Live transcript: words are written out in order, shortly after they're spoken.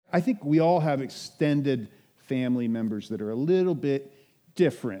I think we all have extended family members that are a little bit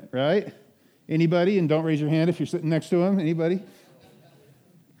different, right? Anybody? And don't raise your hand if you're sitting next to them. Anybody?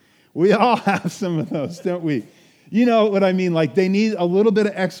 We all have some of those, don't we? You know what I mean? Like they need a little bit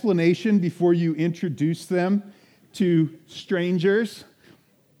of explanation before you introduce them to strangers.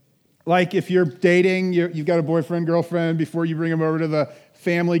 Like if you're dating, you've got a boyfriend, girlfriend, before you bring them over to the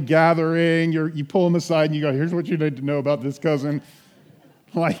family gathering, you pull them aside and you go, here's what you need to know about this cousin.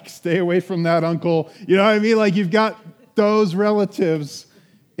 Like, stay away from that uncle. You know what I mean? Like, you've got those relatives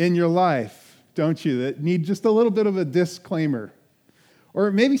in your life, don't you, that need just a little bit of a disclaimer.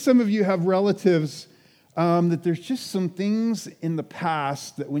 Or maybe some of you have relatives that there's just some things in the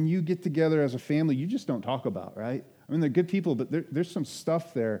past that when you get together as a family, you just don't talk about, right? I mean, they're good people, but there's some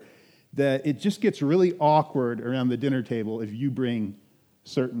stuff there that it just gets really awkward around the dinner table if you bring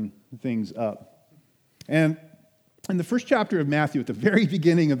certain things up. And in the first chapter of Matthew, at the very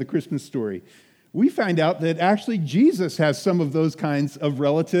beginning of the Christmas story, we find out that actually Jesus has some of those kinds of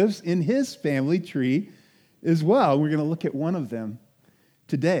relatives in his family tree as well. We're going to look at one of them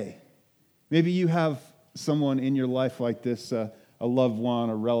today. Maybe you have someone in your life like this, a loved one,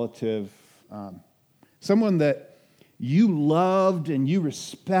 a relative, someone that you loved and you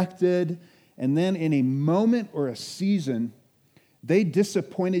respected, and then in a moment or a season, they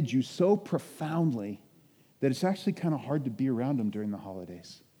disappointed you so profoundly that it's actually kind of hard to be around them during the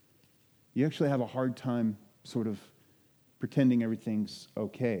holidays. You actually have a hard time sort of pretending everything's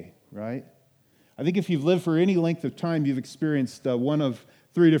okay, right? I think if you've lived for any length of time, you've experienced one of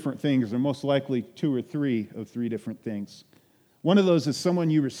three different things, or most likely two or three of three different things. One of those is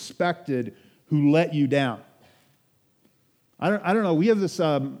someone you respected who let you down. I don't know. We have this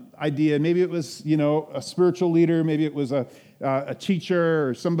idea. Maybe it was, a spiritual leader. Maybe it was a teacher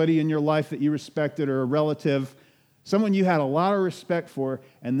or somebody in your life that you respected, or a relative, someone you had a lot of respect for,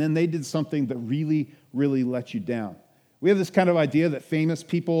 and then they did something that really, really let you down. We have this kind of idea that famous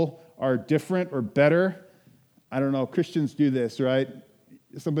people are different or better. I don't know. Christians do this, right?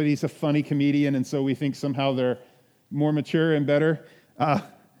 Somebody's a funny comedian, and so we think somehow they're more mature and better.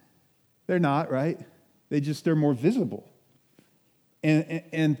 They're not, right? They're more visible.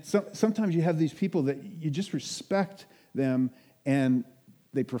 And sometimes you have these people that you just respect them, and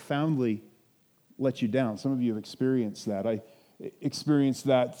they profoundly let you down. Some of you have experienced that. I experienced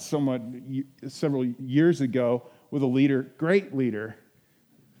that several years ago with a leader, great leader,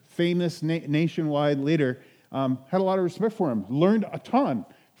 famous nationwide leader. Had a lot of respect for him. Learned a ton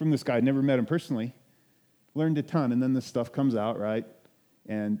from this guy. Never met him personally. Learned a ton, and then this stuff comes out, right?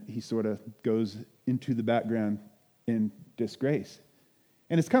 And he sort of goes into the background in disgrace.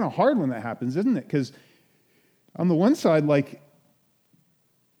 And it's kind of hard when that happens, isn't it? Because on the one side, like,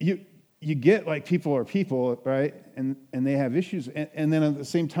 you get, like, people are people, right? And they have issues. And then at the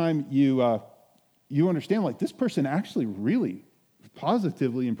same time, you understand, like, this person actually really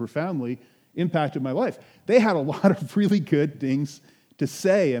positively and profoundly impacted my life. They had a lot of really good things to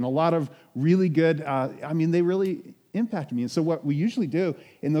say and a lot of really good, they really impacted me. And so what we usually do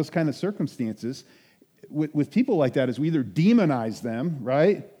in those kind of circumstances with people like that is we either demonize them,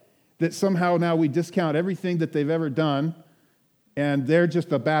 right? That somehow now we discount everything that they've ever done and they're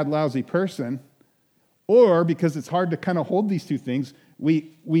just a bad, lousy person. Or because it's hard to kind of hold these two things,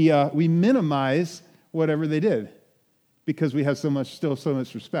 we minimize whatever they did because we have so much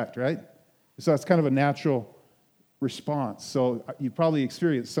respect, right? So it's kind of a natural response. So you probably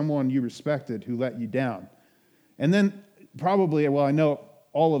experienced someone you respected who let you down. And then probably, I know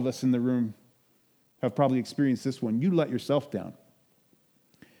all of us in the room have probably experienced this one. You let yourself down.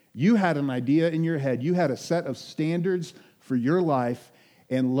 You had an idea in your head. You had a set of standards for your life,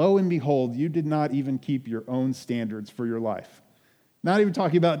 and lo and behold, you did not even keep your own standards for your life. Not even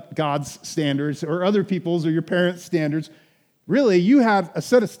talking about God's standards or other people's or your parents' standards. Really, you had a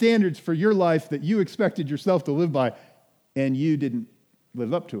set of standards for your life that you expected yourself to live by, and you didn't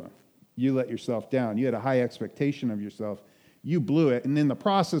live up to them. You let yourself down. You had a high expectation of yourself. You blew it, and in the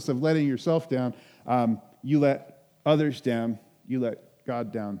process of letting yourself down, you let others down. You let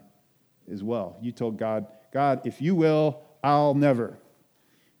God down as well. You told God, if you will, I'll never.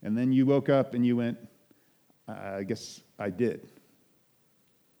 And then you woke up and you went, I guess I did.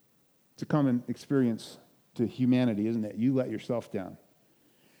 It's a common experience to humanity, isn't it? You let yourself down.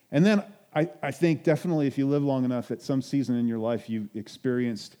 And then I think definitely if you live long enough, at some season in your life, you've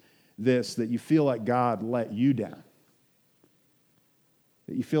experienced this, that you feel like God let you down.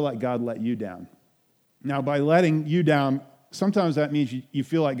 That you feel like God let you down. Now, by letting you down, sometimes that means you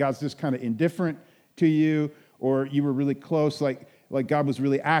feel like God's just kind of indifferent to you, or you were really close, like God was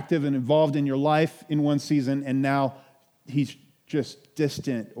really active and involved in your life in one season, and now he's just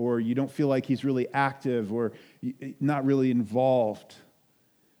distant, or you don't feel like he's really active or not really involved.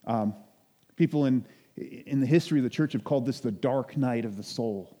 People in the history of the church have called this the dark night of the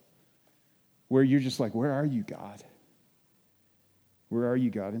soul, where you're just like, where are you, God? Where are you,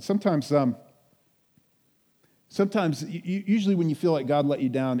 God? And sometimes, usually when you feel like God let you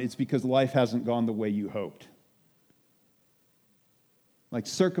down, it's because life hasn't gone the way you hoped. Like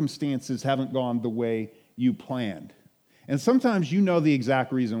circumstances haven't gone the way you planned. And sometimes you know the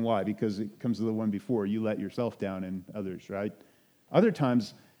exact reason why, because it comes to the one before. You let yourself down and others, right? Other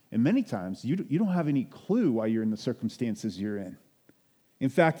times, and many times, you don't have any clue why you're in the circumstances you're in. In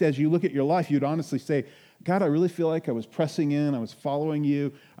fact, as you look at your life, you'd honestly say, God, I really feel like I was pressing in, I was following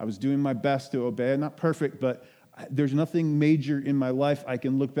you, I was doing my best to obey. Not perfect, but there's nothing major in my life I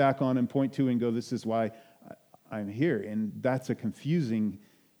can look back on and point to and go, this is why I'm here. And that's a confusing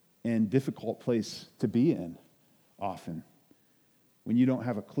and difficult place to be in often, when you don't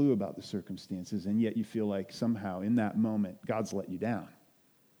have a clue about the circumstances, and yet you feel like somehow in that moment, God's let you down,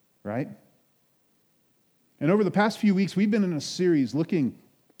 right? And over the past few weeks, we've been in a series looking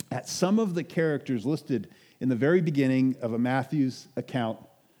at some of the characters listed in the very beginning of a Matthew's account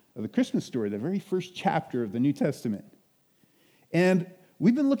of the Christmas story, the very first chapter of the New Testament. And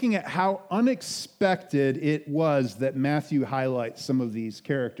we've been looking at how unexpected it was that Matthew highlights some of these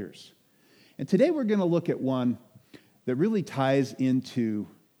characters. And today we're going to look at one that really ties into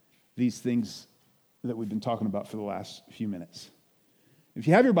these things that we've been talking about for the last few minutes. If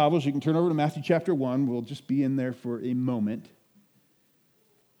you have your Bibles, you can turn over to Matthew chapter 1. We'll just be in there for a moment.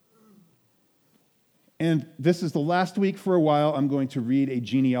 And this is the last week for a while. I'm going to read a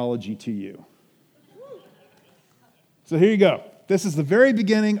genealogy to you. So here you go. This is the very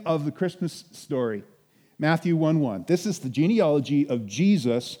beginning of the Christmas story. Matthew 1:1. This is the genealogy of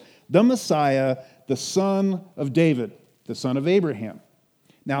Jesus, the Messiah, the son of David, the son of Abraham.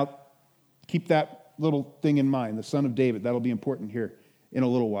 Now, keep that little thing in mind, the son of David. That'll be important here in a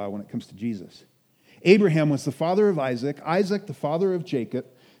little while when it comes to Jesus. Abraham was the father of Isaac, Isaac the father of Jacob,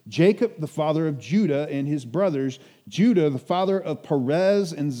 Jacob the father of Judah and his brothers, Judah the father of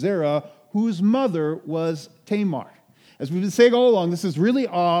Perez and Zerah, whose mother was Tamar. As we've been saying all along, this is really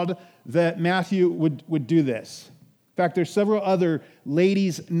odd that Matthew would do this. In fact, there's several other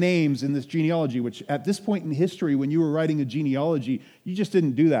ladies' names in this genealogy, which at this point in history, when you were writing a genealogy, you just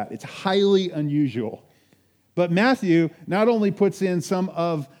didn't do that. It's highly unusual. But Matthew not only puts in some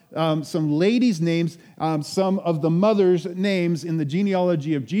ladies' names, some of the mothers' names in the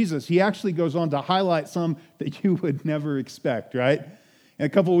genealogy of Jesus, he actually goes on to highlight some that you would never expect, right? And a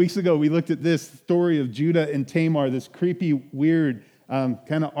couple of weeks ago, we looked at this story of Judah and Tamar, this creepy, weird,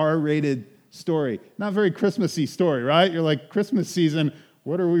 kind of R-rated story. Not very Christmassy story, right? You're like, Christmas season,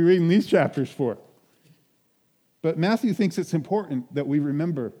 what are we reading these chapters for? But Matthew thinks it's important that we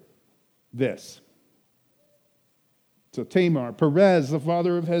remember this. So Tamar, Perez, the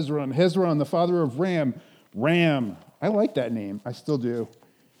father of Hezron, Hezron, the father of Ram. Ram, I like that name. I still do.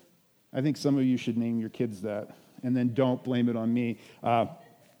 I think some of you should name your kids that, and then don't blame it on me.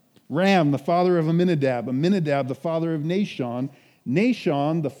 Ram, the father of Amminadab. Amminadab, the father of Nahshon.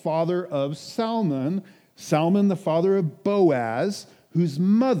 Nahshon, the father of Salmon. Salmon, the father of Boaz, whose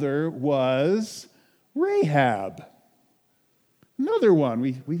mother was Rahab. Another one.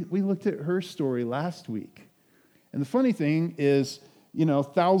 We looked at her story last week. And the funny thing is,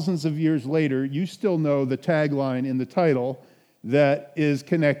 thousands of years later, you still know the tagline in the title that is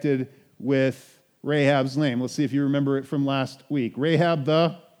connected with Rahab's name. Let's see if you remember it from last week. Rahab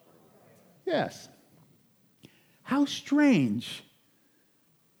the? Yes. How strange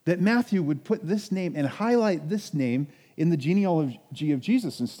that Matthew would put this name and highlight this name in the genealogy of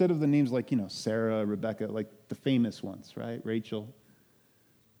Jesus instead of the names like, Sarah, Rebecca, like the famous ones, right? Rachel.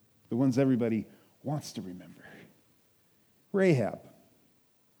 The ones everybody wants to remember. Rahab.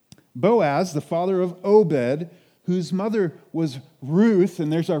 Boaz, the father of Obed, whose mother was Ruth, and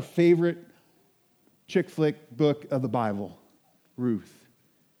there's our favorite chick flick book of the Bible, Ruth.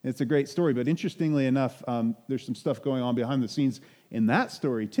 It's a great story, but interestingly enough, there's some stuff going on behind the scenes in that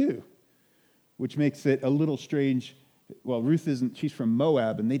story too, which makes it a little strange. Well, Ruth she's from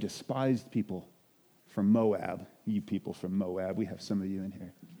Moab, and they despised people from Moab. You people from Moab, we have some of you in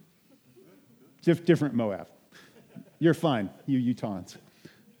here. Different Moab. You're fine, you Utahns.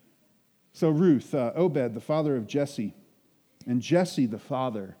 So Ruth, Obed, the father of Jesse, and Jesse, the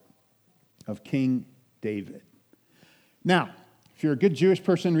father of King David. Now, if you're a good Jewish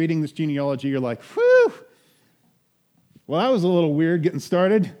person reading this genealogy, you're like, whew, well, that was a little weird getting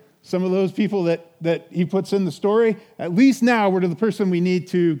started. Some of those people that he puts in the story, at least now we're to the person we need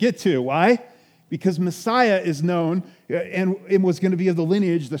to get to. Why? because Messiah is known and it was going to be of the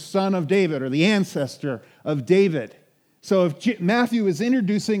lineage, the son of David or the ancestor of David. So if Matthew is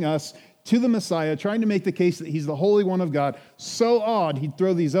introducing us to the Messiah, trying to make the case that he's the Holy One of God, so odd he'd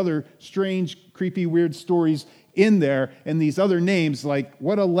throw these other strange, creepy, weird stories in there and these other names, like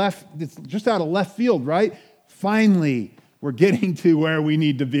it's just out of left field, right? Finally, we're getting to where we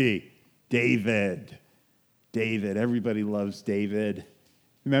need to be. David. Everybody loves David.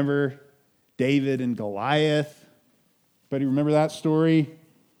 Remember David and Goliath? Anybody remember that story?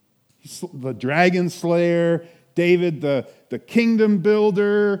 The dragon slayer, David the kingdom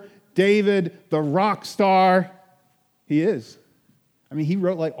builder, David the rock star. He is. I mean, he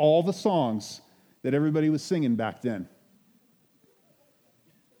wrote like all the songs that everybody was singing back then.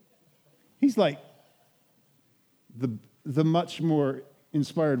 He's like the much more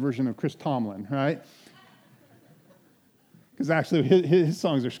inspired version of Chris Tomlin, right? Because actually his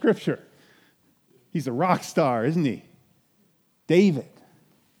songs are scripture. He's a rock star, isn't he? David.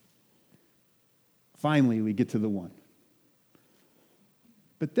 Finally, we get to the one.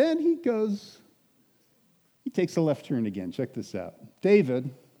 But then he takes a left turn again. Check this out. David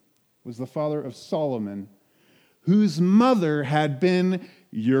was the father of Solomon, whose mother had been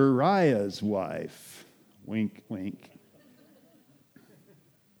Uriah's wife. Wink, wink.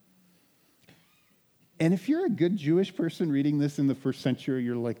 And if you're a good Jewish person reading this in the first century,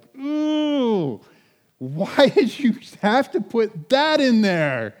 you're like, ooh, why did you have to put that in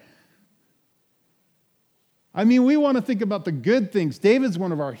there? I mean, we want to think about the good things. David's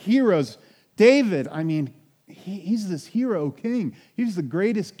one of our heroes. David, I mean, he's this hero king. He's the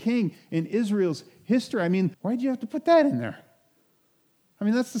greatest king in Israel's history. I mean, why did you have to put that in there? I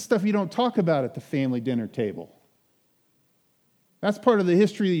mean, that's the stuff you don't talk about at the family dinner table. That's part of the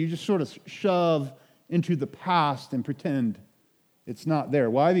history that you just sort of shove into the past and pretend it's not there.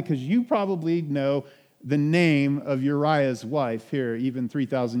 Why? Because you probably know the name of Uriah's wife here, even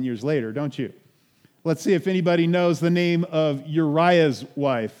 3,000 years later, don't you? Let's see if anybody knows the name of Uriah's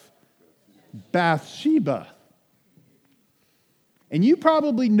wife, Bathsheba. And you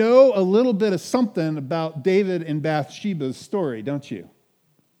probably know a little bit of something about David and Bathsheba's story, don't you?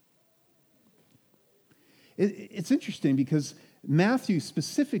 It's interesting because Matthew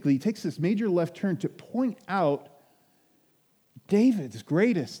specifically takes this major left turn to point out David's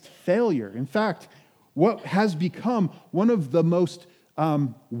greatest failure. In fact, what has become one of the most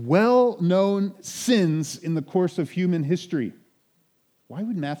well-known sins in the course of human history. Why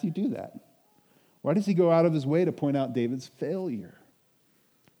would Matthew do that? Why does he go out of his way to point out David's failure?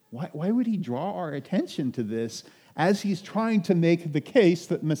 Why would he draw our attention to this as he's trying to make the case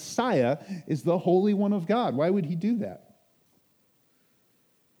that Messiah is the Holy One of God? Why would he do that?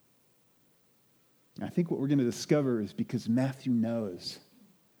 I think what we're going to discover is because Matthew knows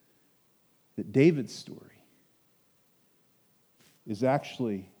that David's story is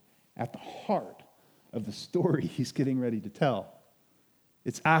actually at the heart of the story he's getting ready to tell.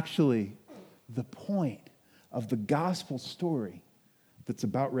 It's actually the point of the gospel story that's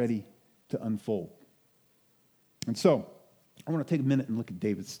about ready to unfold. And so, I want to take a minute and look at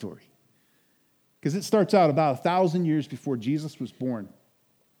David's story. Because it starts out about 1,000 years before Jesus was born.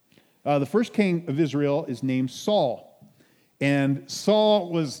 The first king of Israel is named Saul. And Saul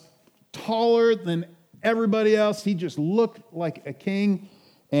was taller than everybody else. He just looked like a king.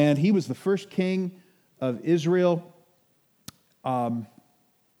 And he was the first king of Israel. But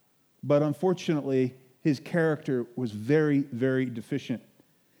unfortunately, his character was very, very deficient.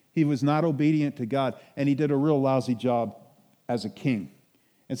 He was not obedient to God, and he did a real lousy job as a king.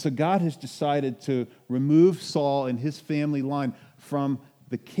 And so God has decided to remove Saul and his family line from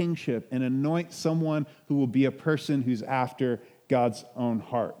the kingship and anoint someone who will be a person who's after God's own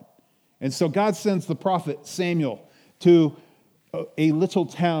heart. And so God sends the prophet Samuel to a little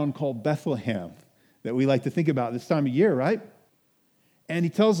town called Bethlehem that we like to think about this time of year, right? And he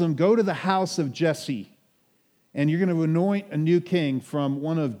tells him, go to the house of Jesse, and you're going to anoint a new king from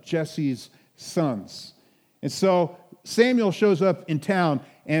one of Jesse's sons. And so Samuel shows up in town,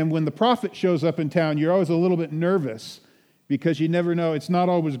 and when the prophet shows up in town, you're always a little bit nervous because you never know. It's not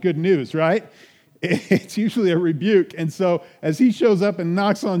always good news, right? It's usually a rebuke. And so as he shows up and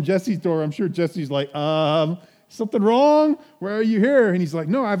knocks on Jesse's door, I'm sure Jesse's like, something wrong? Why are you here? And he's like,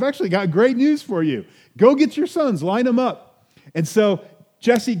 no, I've actually got great news for you. Go get your sons, line them up. And so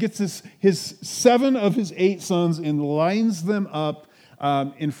Jesse gets his 7 of his 8 sons and lines them up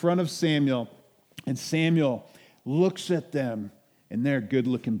in front of Samuel. And Samuel looks at them, and they're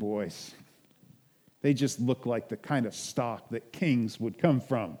good-looking boys. They just look like the kind of stock that kings would come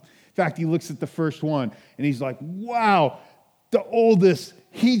from. In fact, he looks at the first one, and he's like, wow, the oldest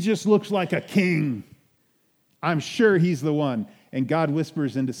He just looks like a king. I'm sure he's the one. And God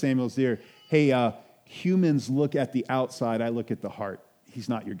whispers into Samuel's ear, hey, humans look at the outside, I look at the heart. He's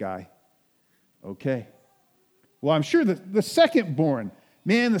not your guy. Okay. Well, I'm sure the second-born,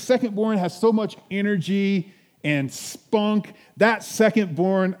 man, the second-born has so much energy and spunk. That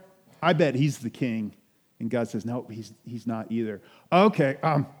second-born, I bet he's the king. And God says, no, he's not either. Okay,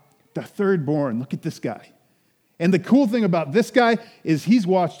 the third-born, look at this guy. And the cool thing about this guy is he's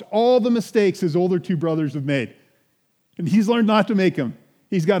watched all the mistakes his older two brothers have made. And he's learned not to make them.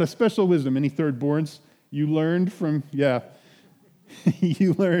 He's got a special wisdom. Any third-borns? You learned from the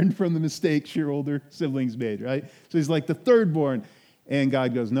mistakes your older siblings made, right? So he's like the third-born. And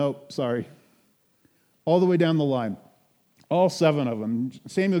God goes, nope, sorry. All the way down the line. All 7 of them.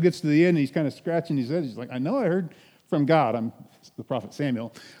 Samuel gets to the end, and he's kind of scratching his head. He's like, I know I heard from God. I'm the prophet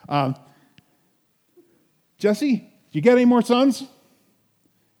Samuel. Jesse, you got any more sons?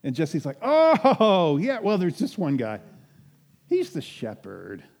 And Jesse's like, oh, yeah, well, there's just one guy. He's the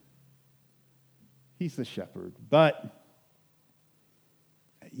shepherd. He's the shepherd. But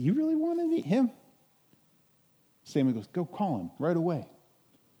you really want to meet him? Samuel goes, go call him right away.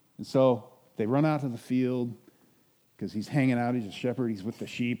 And so they run out to the field because he's hanging out. He's a shepherd. He's with the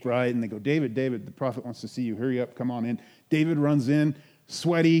sheep, right? And they go, David, the prophet wants to see you. Hurry up, come on in. David runs in,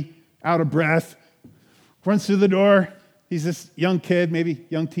 sweaty, out of breath, runs through the door. He's this young kid, maybe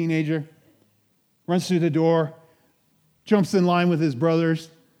young teenager, runs through the door, jumps in line with his brothers.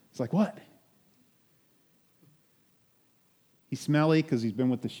 It's like, what? He's smelly because he's been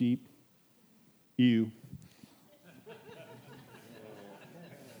with the sheep. You.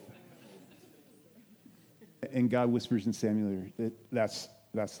 And God whispers in Samuel that that's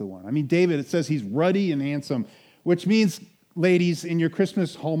the one. I mean, David, it says he's ruddy and handsome, which means, ladies, in your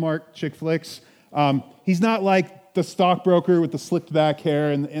Christmas Hallmark chick flicks, he's not like the stockbroker with the slicked back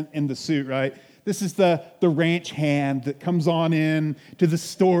hair and the suit, right? This is the ranch hand that comes on in to the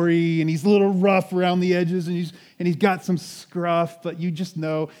story, and he's a little rough around the edges, and he's got some scruff, but you just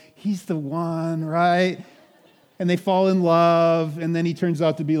know he's the one, right? And they fall in love, and then he turns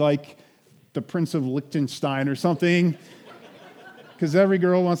out to be like the Prince of Liechtenstein or something, because every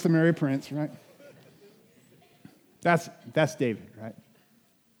girl wants to marry a prince, right? That's David, right?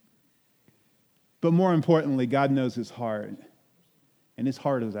 But more importantly, God knows his heart, and his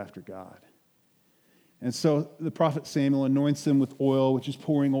heart is after God. And so the prophet Samuel anoints him with oil, which is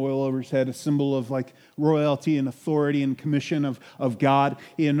pouring oil over his head, a symbol of like royalty and authority and commission of God.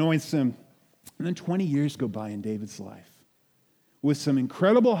 He anoints him. And then 20 years go by in David's life with some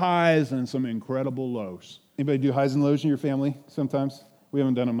incredible highs and some incredible lows. Anybody do highs and lows in your family sometimes? We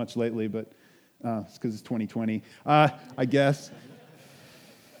haven't done them much lately, but it's because it's 2020, I guess.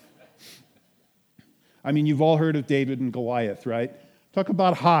 I mean, you've all heard of David and Goliath, right? Talk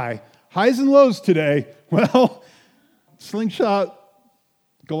about highs and lows today. Well, slingshot,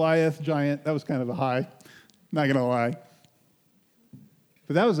 Goliath, giant, that was kind of a high. Not going to lie.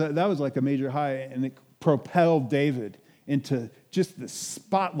 But that was like a major high, and it propelled David into just the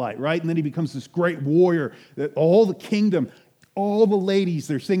spotlight, right? And then he becomes this great warrior that all the kingdom, all the ladies,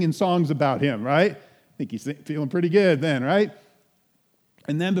 they're singing songs about him, right? I think he's feeling pretty good then, right?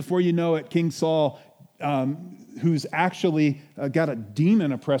 And then before you know it, King Saul, who's actually got a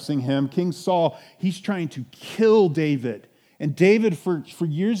demon oppressing him, King Saul, he's trying to kill David. And David, for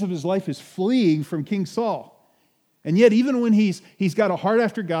years of his life, is fleeing from King Saul. And yet, even when he's got a heart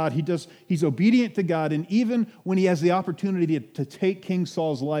after God, he's obedient to God, and even when he has the opportunity to take King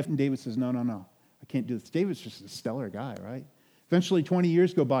Saul's life, and David says, no, I can't do this. David's just a stellar guy, right? Eventually, 20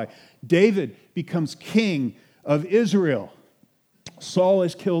 years go by. David becomes king of Israel. Saul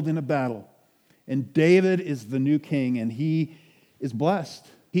is killed in a battle. And David is the new king, and he is blessed.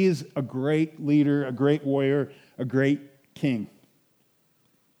 He is a great leader, a great warrior, a great king.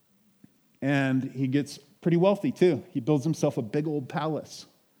 And he gets pretty wealthy, too. He builds himself a big old palace.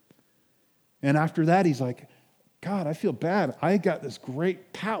 And after that, he's like, God, I feel bad. I got this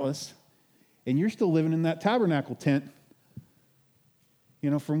great palace, and you're still living in that tabernacle tent,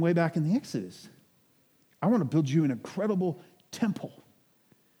 from way back in the Exodus. I want to build you an incredible temple.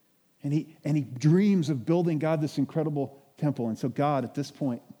 And he dreams of building God this incredible temple. And so God, at this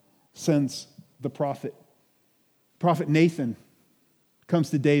point, sends the prophet. Prophet Nathan comes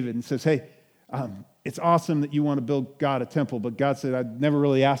to David and says, hey, it's awesome that you want to build God a temple, but God said, I'd never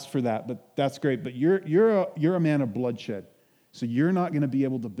really asked for that, but that's great. But you're a man of bloodshed, so you're not going to be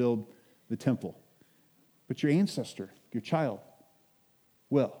able to build the temple. But your ancestor, your child,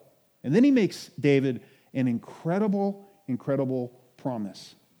 will. And then he makes David an incredible, incredible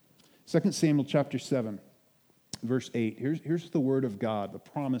promise. 2 Samuel chapter 7. verse 8. Here's the word of God, the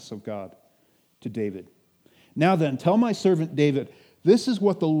promise of God to David. Now then, tell my servant David, this is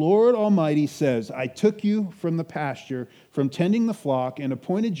what the Lord Almighty says. I took you from the pasture, from tending the flock, and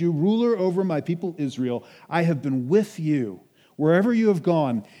appointed you ruler over my people Israel. I have been with you wherever you have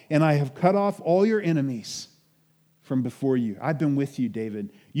gone, and I have cut off all your enemies from before you. I've been with you,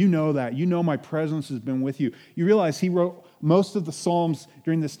 David. You know that. You know my presence has been with you. You realize he wrote most of the Psalms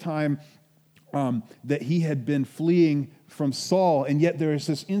during this time that he had been fleeing from Saul, and yet there is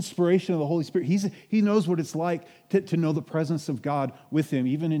this inspiration of the Holy Spirit. He knows what it's like to know the presence of God with him,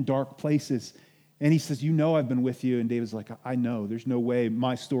 even in dark places. And he says, you know I've been with you. And David's like, I know. There's no way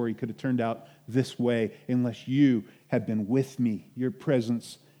my story could have turned out this way unless you had been with me. Your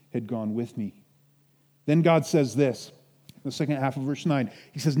presence had gone with me. Then God says this, the second half of verse 9.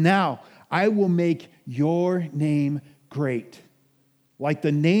 He says, now I will make your name great, like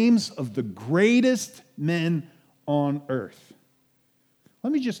the names of the greatest men on earth.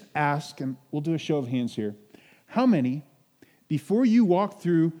 Let me just ask, and we'll do a show of hands here. How many, before you walked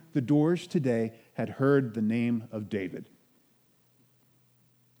through the doors today, had heard the name of David?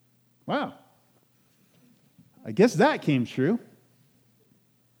 Wow. I guess that came true.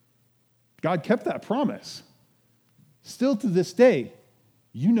 God kept that promise. Still to this day,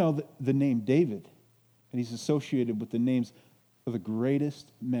 you know the name David, and he's associated with the names of the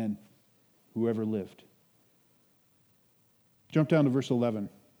greatest men who ever lived. Jump down to verse 11.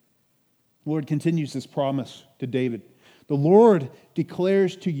 The Lord continues this promise to David. The Lord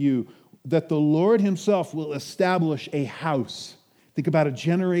declares to you that the Lord himself will establish a house. Think about a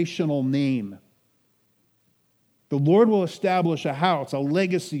generational name. The Lord will establish a house, a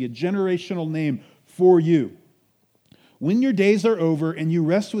legacy, a generational name for you. When your days are over and you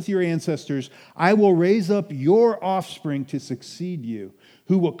rest with your ancestors, I will raise up your offspring to succeed you,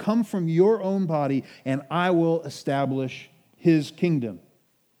 who will come from your own body, and I will establish his kingdom.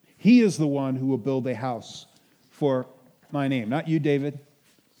 He is the one who will build a house for my name. Not you, David.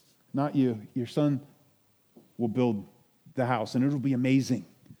 Not you. Your son will build the house, and it will be amazing.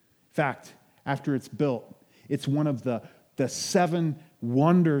 In fact, after it's built, it's one of the 7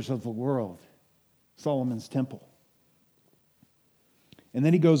 wonders of the world, Solomon's temple. And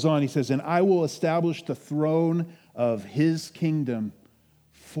then he goes on, he says, and I will establish the throne of his kingdom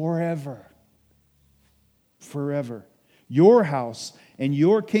forever. Forever. Your house and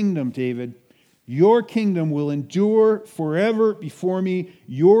your kingdom, David, your kingdom will endure forever before me.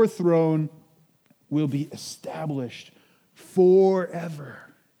 Your throne will be established forever.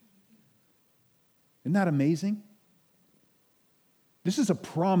 Isn't that amazing? This is a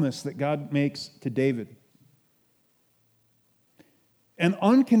promise that God makes to David. An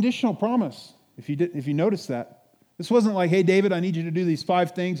unconditional promise, if you notice that. This wasn't like, hey, David, I need you to do these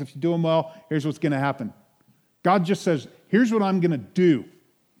 5 things. If you do them well, here's what's going to happen. God just says, here's what I'm going to do.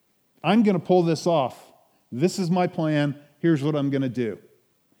 I'm going to pull this off. This is my plan. Here's what I'm going to do.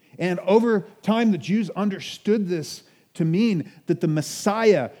 And over time, the Jews understood this to mean that the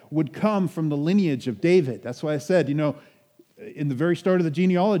Messiah would come from the lineage of David. That's why I said, in the very start of the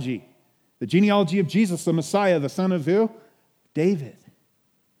genealogy of Jesus, the Messiah, the son of who? David.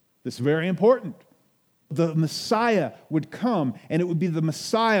 This is very important. The Messiah would come, and it would be the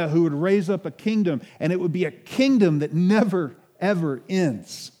Messiah who would raise up a kingdom, and it would be a kingdom that never, ever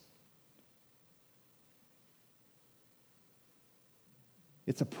ends.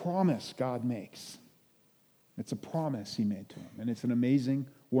 It's a promise God makes. It's a promise he made to him, and it's an amazing,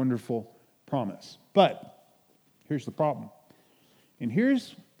 wonderful promise. But here's the problem. And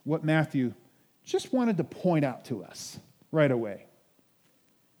here's what Matthew just wanted to point out to us right away.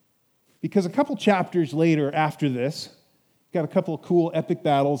 Because a couple chapters later after this, got a couple of cool epic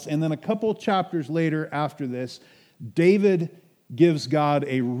battles, and then a couple chapters later after this, David gives God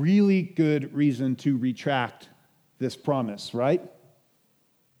a really good reason to retract this promise, right?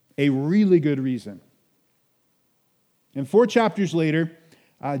 A really good reason. And 4 chapters later,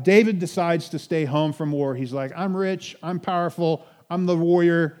 David decides to stay home from war. He's like, I'm rich, I'm powerful, I'm the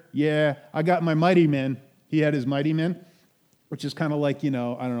warrior, yeah, I got my mighty men. He had his mighty men, which is kind of like,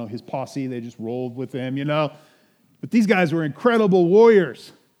 his posse, they just rolled with him, But these guys were incredible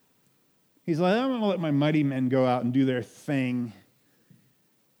warriors. He's like, I'm going to let my mighty men go out and do their thing.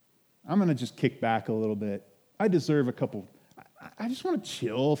 I'm going to just kick back a little bit. I deserve a couple. I just want to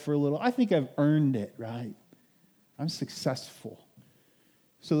chill for a little. I think I've earned it, right? I'm successful.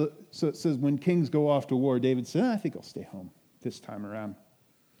 So it says when kings go off to war, David said, I think I'll stay home this time around.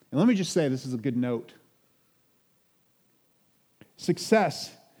 And let me just say, this is a good note.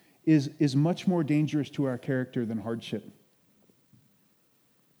 Success is much more dangerous to our character than hardship.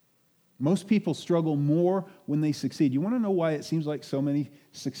 Most people struggle more when they succeed. You want to know why it seems like so many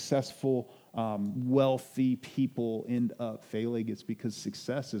successful, wealthy people end up failing? It's because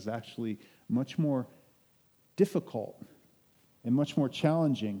success is actually much more difficult and much more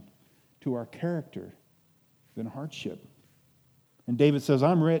challenging to our character than hardship. And David says,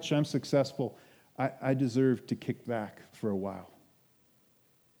 I'm rich, I'm successful, I deserve to kick back for a while.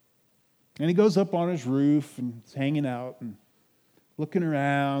 And he goes up on his roof and is hanging out and looking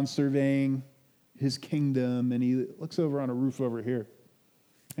around, surveying his kingdom, and he looks over on a roof over here,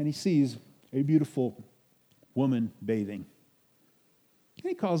 and he sees a beautiful woman bathing. And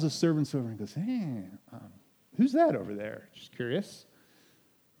he calls his servants over and goes, hey, who's that over there? Just curious.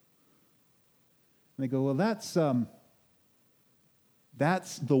 And they go, well, that's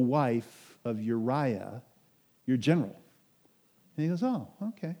the wife of Uriah, your general. And he goes, oh,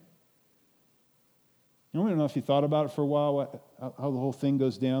 okay. I don't know if you thought about it for a while, how the whole thing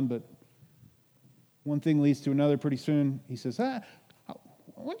goes down, but one thing leads to another. Pretty soon, he says, why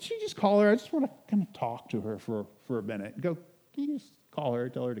don't you just call her? I just want to kind of talk to her for a minute. Go, can you just call her,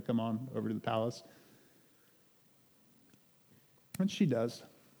 tell her to come on over to the palace? And she does.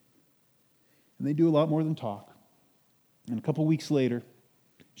 And they do a lot more than talk. And a couple weeks later,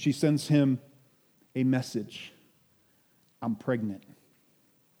 she sends him a message. I'm pregnant.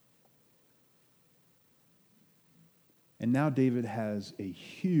 And now David has a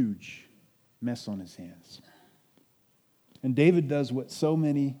huge mess on his hands. And David does what so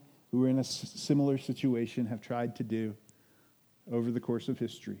many who are in a similar situation have tried to do over the course of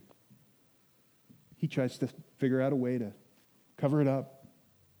history. He tries to figure out a way to cover it up,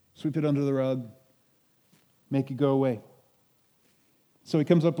 sweep it under the rug, make it go away. So he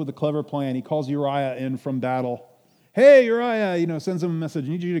comes up with a clever plan. He calls Uriah in from battle. Hey, Uriah, sends him a message. I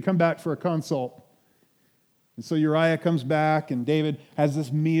need you to come back for a consult. And so Uriah comes back, and David has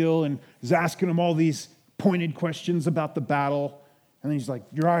this meal and is asking him all these pointed questions about the battle. And then he's like,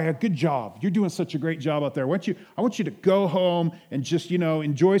 Uriah, good job. You're doing such a great job out there. I want you to go home and just,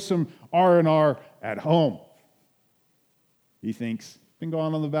 enjoy some R&R at home. He thinks, been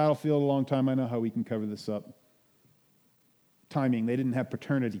going on the battlefield a long time. I know how we can cover this up. Timing. They didn't have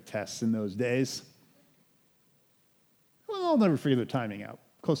paternity tests in those days. Well, I'll never figure the timing out.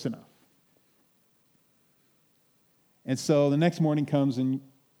 Close enough. And so the next morning comes, and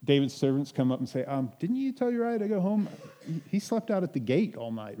David's servants come up and say, didn't you tell Uriah to go home? He slept out at the gate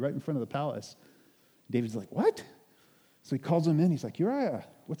all night, right in front of the palace. David's like, what? So he calls him in. He's like, Uriah,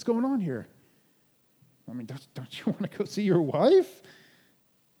 what's going on here? Don't you want to go see your wife?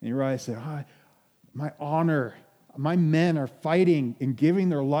 And Uriah said, my honor, my men are fighting and giving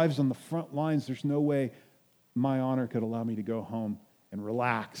their lives on the front lines. There's no way my honor could allow me to go home and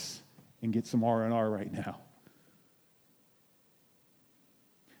relax and get some R&R right now.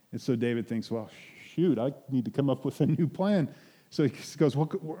 And so David thinks, well, shoot, I need to come up with a new plan. So he goes, well,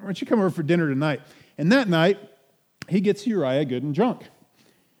 why don't you come over for dinner tonight? And that night, he gets Uriah good and drunk.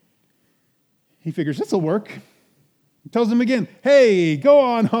 He figures, this will work. He tells him again, hey, go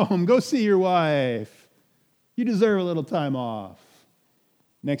on home. Go see your wife. You deserve a little time off.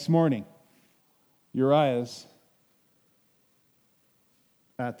 Next morning, Uriah's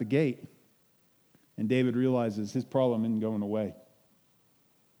at the gate. And David realizes his problem isn't going away.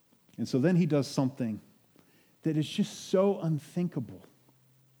 And so then he does something that is just so unthinkable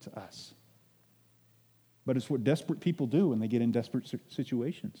to us. But it's what desperate people do when they get in desperate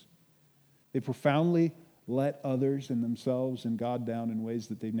situations. They profoundly let others and themselves and God down in ways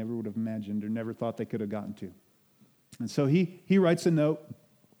that they never would have imagined or never thought they could have gotten to. And so he writes a note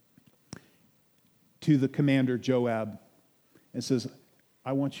to the commander, Joab, and says,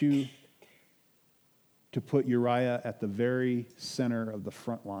 I want you to put Uriah at the very center of the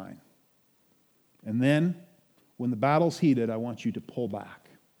front line. And then, when the battle's heated, I want you to pull back.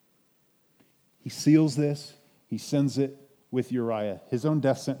 He seals this. He sends it with Uriah. His own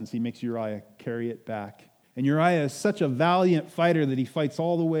death sentence, he makes Uriah carry it back. And Uriah is such a valiant fighter that he fights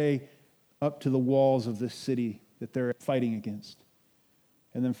all the way up to the walls of this city that they're fighting against.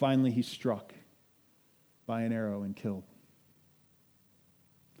 And then finally, he's struck by an arrow and killed.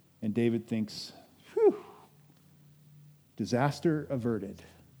 And David thinks, whew, disaster averted.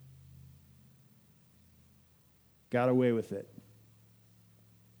 Got away with it.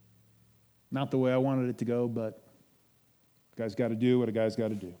 Not the way I wanted it to go, but a guy's got to do what a guy's got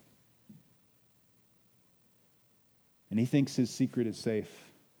to do. And he thinks his secret is safe.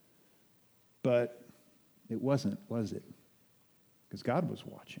 But it wasn't, was it? Because God was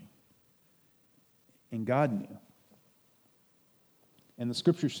watching. And God knew. And the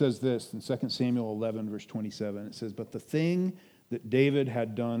scripture says this in 2 Samuel 11, verse 27. It says, but the thing that David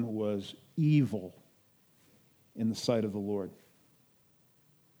had done was evil in the sight of the Lord.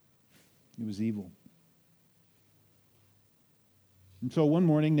 It was evil. And so one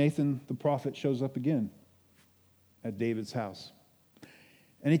morning, Nathan the prophet shows up again at David's house.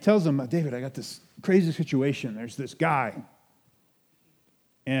 And he tells him, David, I got this crazy situation. There's this guy.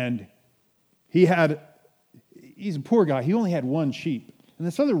 And he's a poor guy. He only had one sheep. And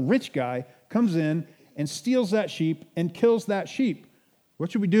this other rich guy comes in and steals that sheep and kills that sheep.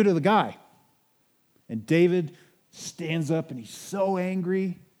 What should we do to the guy? And David stands up and he's so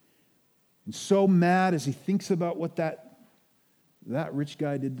angry and so mad as he thinks about what that rich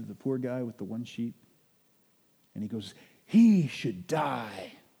guy did to the poor guy with the one sheep. And he goes, he should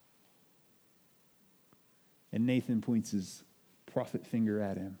die. And Nathan points his prophet finger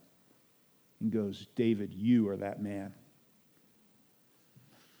at him and goes, David, you are that man.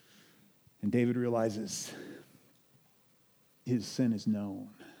 And David realizes his sin is known.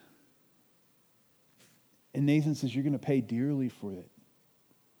 And Nathan says, you're going to pay dearly for it.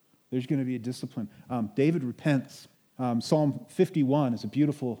 There's going to be a discipline. David repents. Psalm 51 is a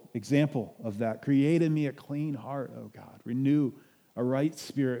beautiful example of that. Create in me a clean heart, O God. Renew a right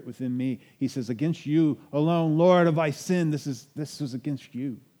spirit within me. He says, against you alone, Lord, have I sinned. This is against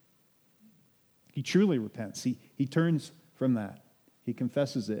you. He truly repents. He turns from that. He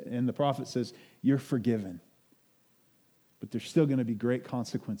confesses it. And the prophet says, you're forgiven. But there's still going to be great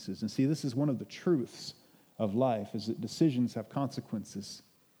consequences. And see, this is one of the truths of life, is that decisions have consequences.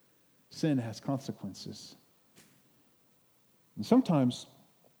 Sin has consequences. And sometimes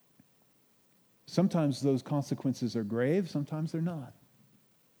those consequences are grave, sometimes they're not.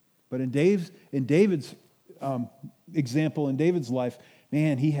 But in David's example, in David's life,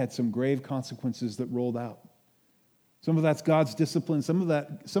 man, he had some grave consequences that rolled out. Some of that's God's discipline.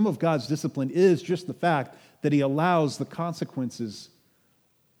 Some of God's discipline is just the fact that he allows the consequences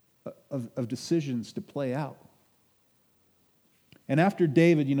of decisions to play out. And after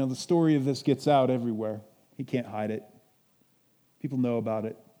David, the story of this gets out everywhere. He can't hide it. People know about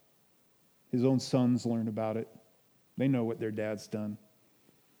it. His own sons learn about it. They know what their dad's done.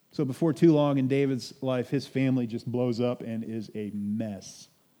 So before too long in David's life, his family just blows up and is a mess.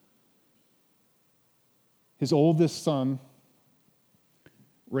 His oldest son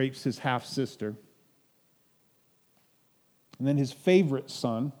rapes his half-sister. And then his favorite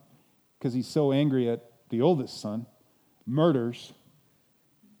son, because he's so angry at the oldest son, murders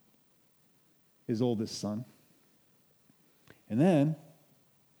his oldest son. And then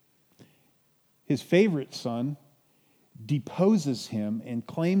his favorite son deposes him and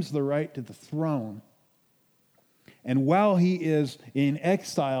claims the right to the throne. And while he is in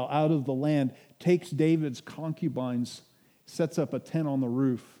exile out of the land, takes David's concubines, sets up a tent on the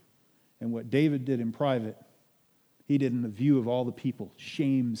roof. And what David did in private, he did in the view of all the people,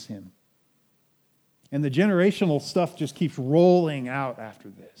 shames him. And the generational stuff just keeps rolling out after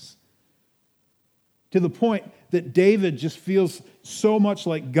this. To the point that David just feels so much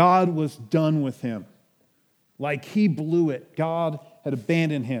like God was done with him. Like he blew it. God had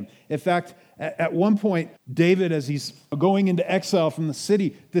abandoned him. In fact, at one point, David, as he's going into exile from the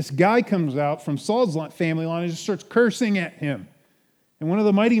city, this guy comes out from Saul's family line and just starts cursing at him. And one of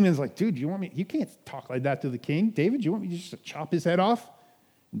the mighty men is like, dude, you can't talk like that to the king. David, you want me just to chop his head off?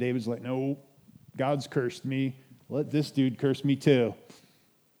 And David's like, no, God's cursed me. Let this dude curse me too.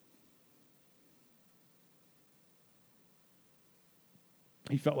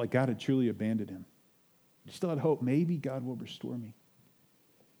 He felt like God had truly abandoned him. He still had hope. Maybe God will restore me.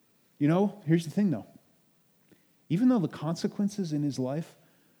 Here's the thing though. Even though the consequences in his life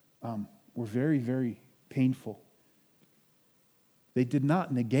were very, very painful, they did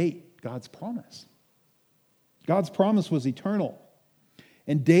not negate God's promise. God's promise was eternal.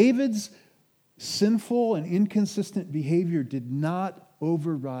 And David's sinful and inconsistent behavior did not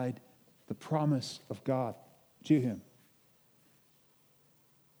override the promise of God to him.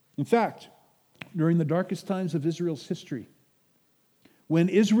 In fact, during the darkest times of Israel's history, when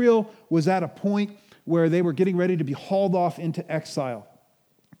Israel was at a point where they were getting ready to be hauled off into exile,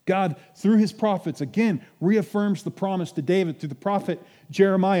 God, through his prophets, again, reaffirms the promise to David through the prophet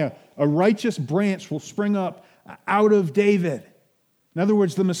Jeremiah. A righteous branch will spring up out of David. In other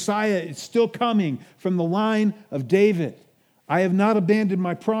words, the Messiah is still coming from the line of David. I have not abandoned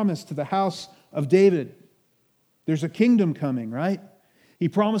my promise to the house of David. There's a kingdom coming, right? He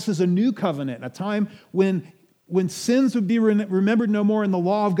promises a new covenant, a time when sins would be remembered no more and the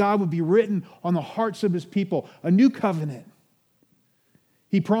law of God would be written on the hearts of his people. A new covenant.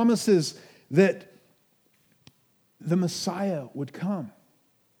 He promises that the Messiah would come.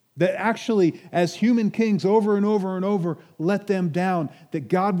 That actually, as human kings over and over and over let them down, that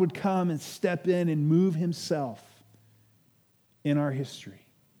God would come and step in and move himself in our history.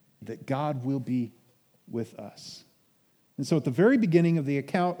 That God will be with us. And so at the very beginning of the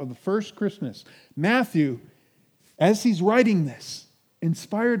account of the first Christmas, Matthew, as he's writing this,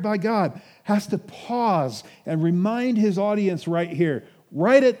 inspired by God, has to pause and remind his audience right here,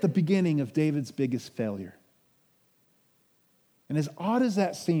 right at the beginning of David's biggest failure. And as odd as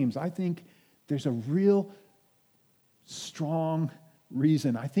that seems, I think there's a real strong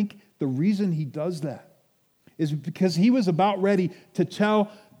reason. I think the reason he does that is because he was about ready to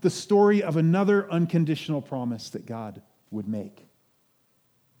tell the story of another unconditional promise that God would make.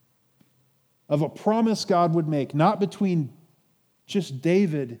 Of a promise God would make, not between just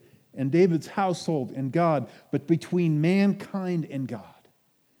David and David's household and God, but between mankind and God.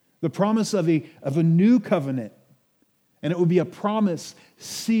 The promise of a new covenant. And it would be a promise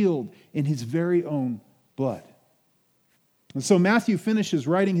sealed in his very own blood. And so Matthew finishes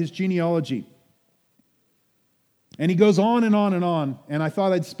writing his genealogy. And he goes on and on and on. And I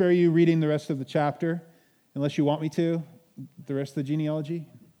thought I'd spare you reading the rest of the chapter, unless you want me to, the rest of the genealogy.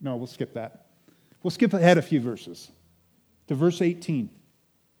 No, we'll skip that. We'll skip ahead a few verses to verse 18.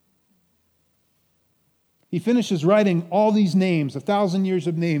 He finishes writing all these names, 1,000 years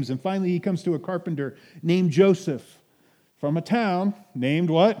of names, and finally he comes to a carpenter named Joseph from a town named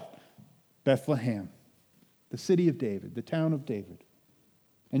what? Bethlehem, the city of David, the town of David.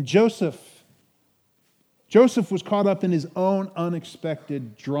 And Joseph was caught up in his own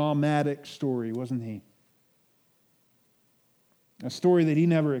unexpected, dramatic story, wasn't he? A story that he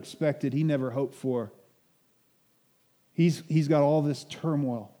never expected, he never hoped for. He's got all this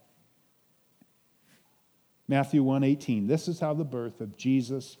turmoil. Matthew 1:18. This is how the birth of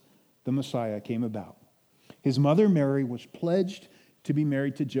Jesus, the Messiah, came about. His mother Mary was pledged to be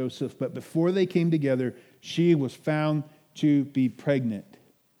married to Joseph, but before they came together, she was found to be pregnant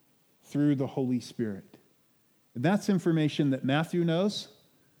through the Holy Spirit. And that's information that Matthew knows.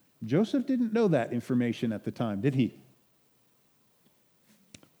 Joseph didn't know that information at the time, did he?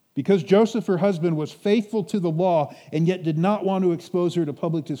 Because Joseph, her husband, was faithful to the law and yet did not want to expose her to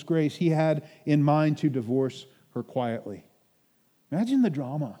public disgrace, he had in mind to divorce her quietly. Imagine the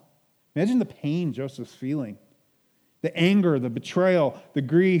drama. Imagine the pain Joseph's feeling. The anger, the betrayal, the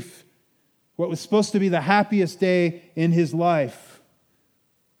grief. What was supposed to be the happiest day in his life.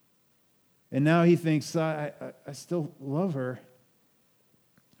 And now he thinks, I still love her.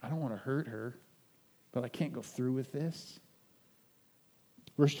 I don't want to hurt her, but I can't go through with this.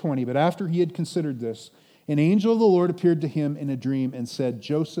 Verse 20, but after he had considered this, an angel of the Lord appeared to him in a dream and said,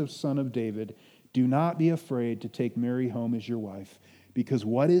 Joseph, son of David, do not be afraid to take Mary home as your wife, because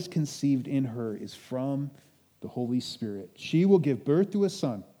what is conceived in her is from the Holy Spirit. She will give birth to a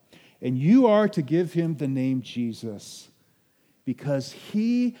son, and you are to give him the name Jesus, because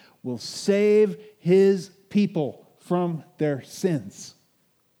he will save his people from their sins.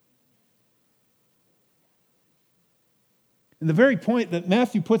 And the very point that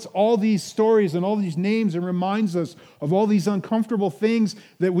Matthew puts all these stories and all these names and reminds us of all these uncomfortable things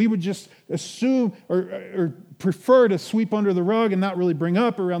that we would just assume or prefer to sweep under the rug and not really bring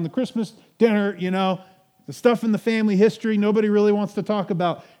up around the Christmas dinner, the stuff in the family history nobody really wants to talk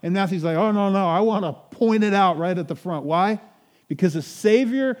about. And Matthew's like, oh, no, I want to point it out right at the front. Why? Because a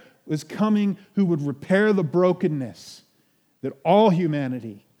Savior was coming who would repair the brokenness that all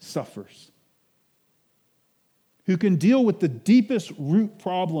humanity suffers. Who can deal with the deepest root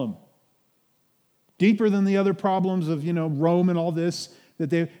problem, deeper than the other problems of, Rome and all this.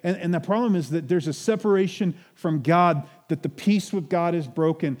 And the problem is that there's a separation from God, that the peace with God is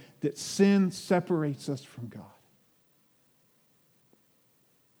broken, that sin separates us from God.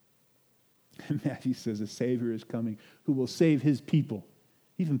 And Matthew says a Savior is coming who will save his people,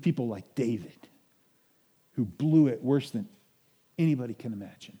 even people like David, who blew it worse than anybody can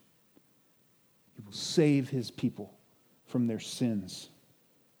imagine. He will save his people from their sins.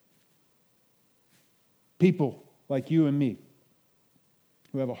 People like you and me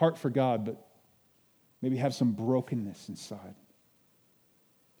who have a heart for God, but maybe have some brokenness inside.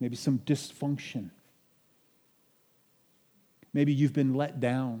 Maybe some dysfunction. Maybe you've been let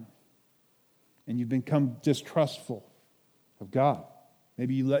down and you've become distrustful of God.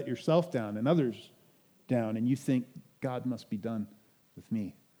 Maybe you let yourself down and others down and you think God must be done with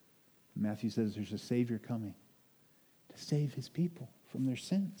me. Matthew says there's a Savior coming to save his people from their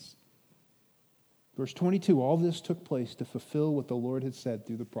sins. Verse 22, all this took place to fulfill what the Lord had said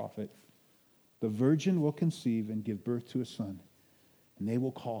through the prophet. The virgin will conceive and give birth to a son, and they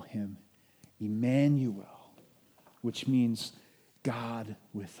will call him Emmanuel, which means God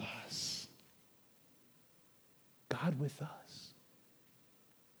with us. God with us.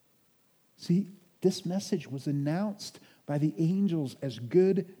 See, this message was announced by the angels as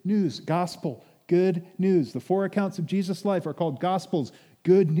good news. Gospel, good news. The 4 accounts of Jesus' life are called Gospels,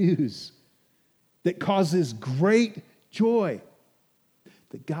 good news that causes great joy.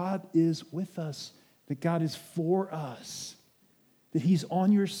 That God is with us, that God is for us, that He's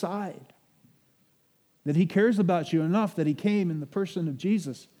on your side, that He cares about you enough that He came in the person of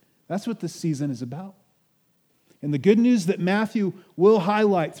Jesus. That's what this season is about. And the good news that Matthew will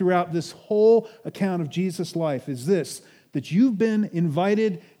highlight throughout this whole account of Jesus' life is this, that you've been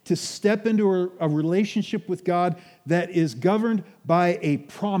invited to step into a relationship with God that is governed by a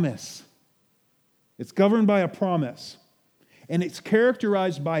promise. It's governed by a promise. And it's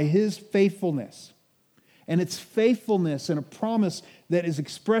characterized by His faithfulness. And it's faithfulness and a promise that is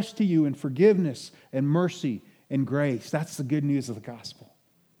expressed to you in forgiveness and mercy and grace. That's the good news of the gospel.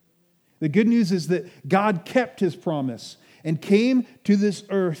 The good news is that God kept His promise and came to this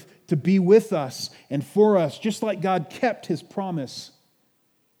earth to be with us and for us, just like God kept His promise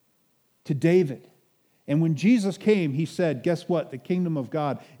to David. And when Jesus came, He said, guess what? The kingdom of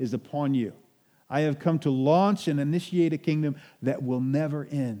God is upon you. I have come to launch and initiate a kingdom that will never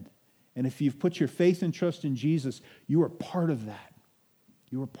end. And if you've put your faith and trust in Jesus, you are part of that.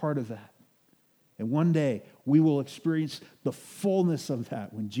 You are part of that. And one day, we will experience the fullness of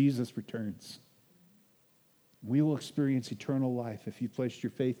that when Jesus returns. We will experience eternal life if you placed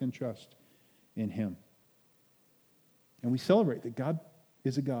your faith and trust in Him. And we celebrate that God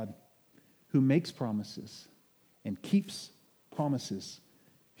is a God who makes promises and keeps promises.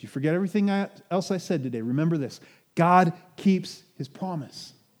 If you forget everything else I said today, remember this. God keeps His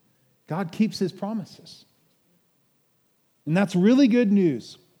promise. God keeps His promises. And that's really good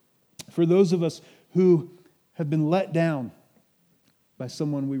news for those of us who have been let down by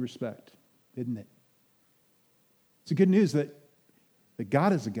someone we respect, isn't it? It's a good news that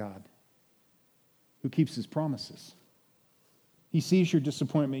God is a God who keeps His promises. He sees your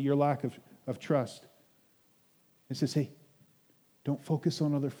disappointment, your lack of trust, and says, hey, don't focus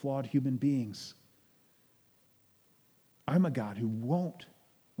on other flawed human beings. I'm a God who won't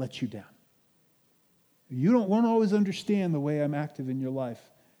let you down. You won't always understand the way I'm active in your life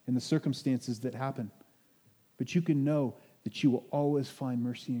and the circumstances that happen. But you can know that you will always find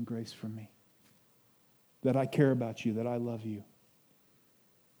mercy and grace from me. That I care about you, that I love you.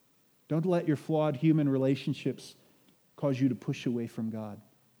 Don't let your flawed human relationships cause you to push away from God.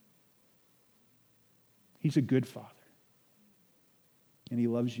 He's a good Father. And He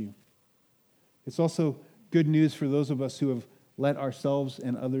loves you. It's also good news for those of us who have let ourselves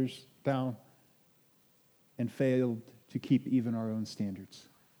and others down and failed to keep even our own standards.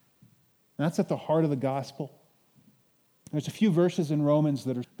 And that's at the heart of the gospel. There's a few verses in Romans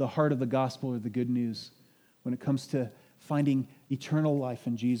that are the heart of the gospel or the good news when it comes to finding eternal life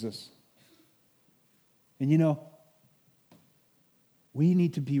in Jesus. And you know, we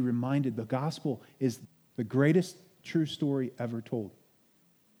need to be reminded the gospel is the greatest true story ever told.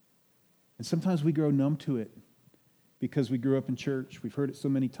 And sometimes we grow numb to it because we grew up in church. We've heard it so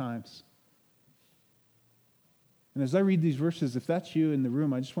many times. And as I read these verses, if that's you in the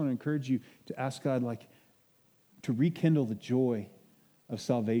room, I just want to encourage you to ask God, to rekindle the joy of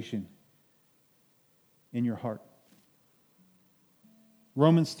salvation in your heart.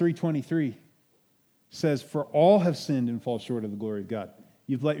 Romans 3:23 says, for all have sinned and fall short of the glory of God.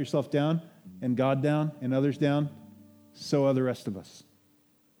 You've let yourself down, and God down, and others down, so are the rest of us.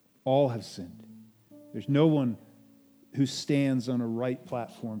 All have sinned. There's no one who stands on a right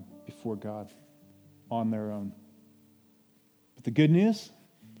platform before God on their own. But the good news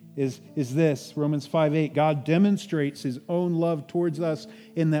is this, Romans 5:8, God demonstrates His own love towards us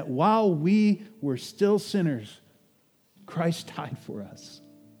in that while we were still sinners, Christ died for us.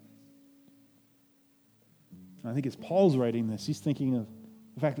 I think as Paul's writing this, he's thinking of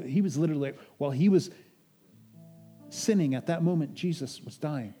the fact that he was literally, while he was sinning at that moment, Jesus was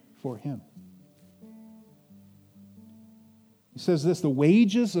dying for him. He says this, the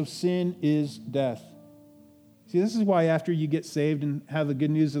wages of sin is death. See, this is why after you get saved and have the good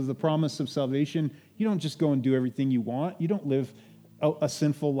news of the promise of salvation, you don't just go and do everything you want. You don't live a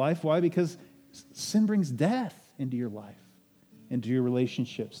sinful life. Why? Because sin brings death into your life, into your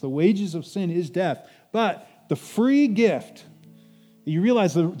relationships. The wages of sin is death. But the free gift, you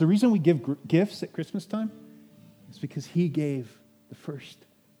realize the reason we give gifts at Christmas time is because He gave the first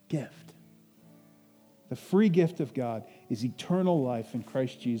gift. The free gift of God is eternal life in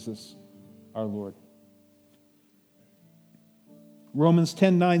Christ Jesus our Lord. Romans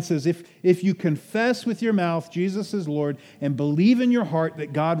 10:9 says, if you confess with your mouth Jesus is Lord and believe in your heart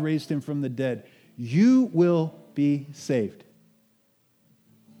that God raised him from the dead, you will be saved.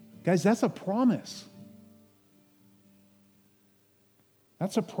 Guys, that's a promise.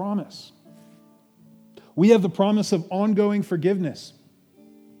 That's a promise. We have the promise of ongoing forgiveness.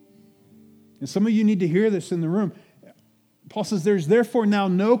 And some of you need to hear this in the room. Paul says, there's therefore now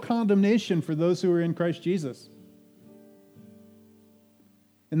no condemnation for those who are in Christ Jesus.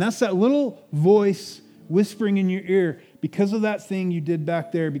 And that's that little voice whispering in your ear, because of that thing you did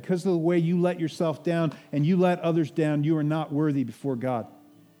back there, because of the way you let yourself down and you let others down, you are not worthy before God.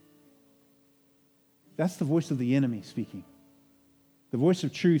 That's the voice of the enemy speaking. The voice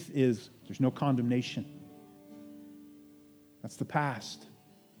of truth is there's no condemnation. That's the past.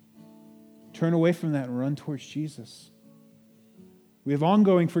 Turn away from that and run towards Jesus. We have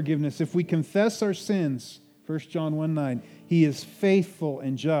ongoing forgiveness. If we confess our sins, 1 John 1:9, he is faithful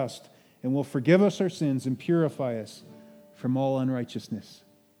and just and will forgive us our sins and purify us from all unrighteousness.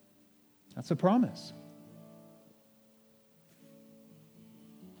 That's a promise.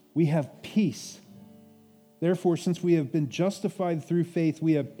 We have peace. Therefore, since we have been justified through faith,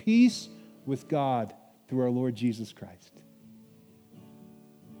 we have peace with God through our Lord Jesus Christ.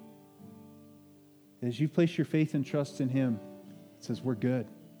 As you place your faith and trust in him, it says we're good.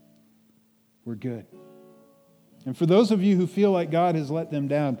 We're good. And for those of you who feel like God has let them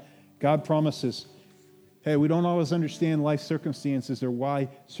down, God promises, hey, we don't always understand life circumstances or why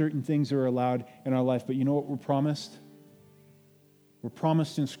certain things are allowed in our life, but you know what we're promised? We're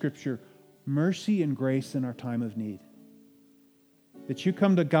promised in Scripture mercy and grace in our time of need. That you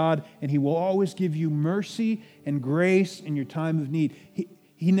come to God and he will always give you mercy and grace in your time of need.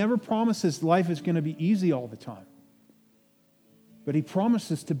 He never promises life is going to be easy all the time. But he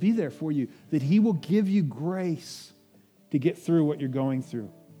promises to be there for you, that he will give you grace to get through what you're going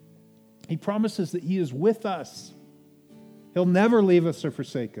through. He promises that he is with us. He'll never leave us or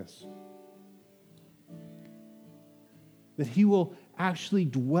forsake us. That he will actually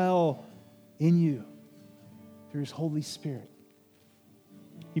dwell in you through his Holy Spirit.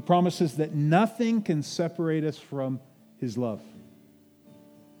 He promises that nothing can separate us from his love.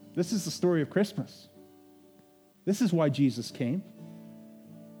 This is the story of Christmas. This is why Jesus came.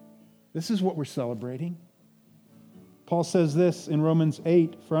 This is what we're celebrating. Paul says this in Romans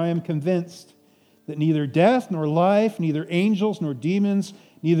 8, for I am convinced that neither death nor life, neither angels nor demons,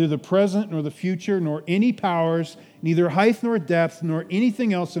 neither the present nor the future, nor any powers, neither height nor depth, nor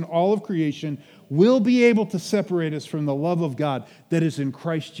anything else in all of creation will be able to separate us from the love of God that is in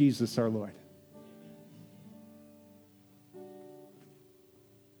Christ Jesus our Lord.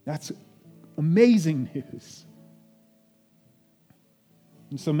 That's amazing news.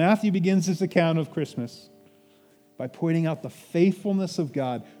 And so Matthew begins his account of Christmas by pointing out the faithfulness of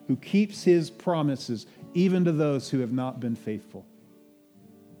God who keeps his promises even to those who have not been faithful.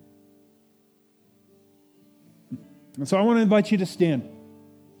 And so I want to invite you to stand.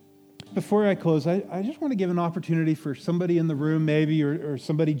 Before I close, I just want to give an opportunity for somebody in the room maybe or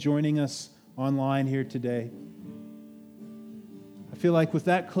somebody joining us online here today. I feel like with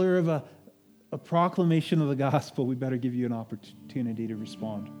that clear of a proclamation of the gospel, we better give you an opportunity to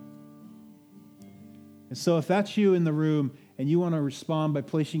respond. And so if that's you in the room and you want to respond by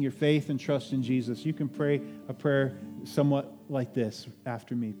placing your faith and trust in Jesus, you can pray a prayer somewhat like this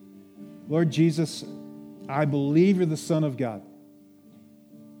after me. Lord Jesus, I believe you're the Son of God.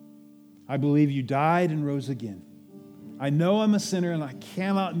 I believe you died and rose again. I know I'm a sinner and I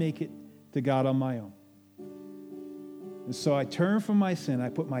cannot make it to God on my own. And so I turn from my sin. I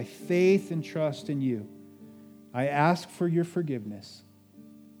put my faith and trust in you. I ask for your forgiveness.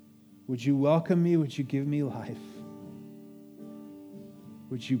 Would you welcome me? Would you give me life?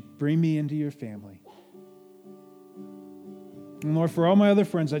 Would you bring me into your family? And Lord, for all my other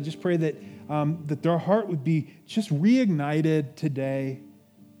friends, I just pray that their heart would be just reignited today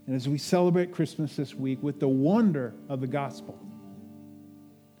and as we celebrate Christmas this week with the wonder of the gospel,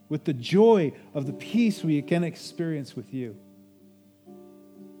 with the joy of the peace we can experience with you.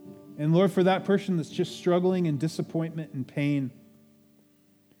 And Lord, for that person that's just struggling in disappointment and pain,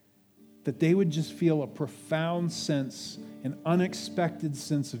 that they would just feel a profound sense, an unexpected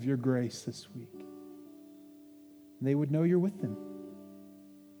sense of your grace this week. And they would know you're with them.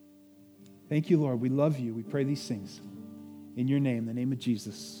 Thank you, Lord. We love you. We pray these things in your name, the name of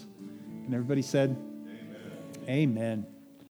Jesus. And everybody said, Amen. Amen.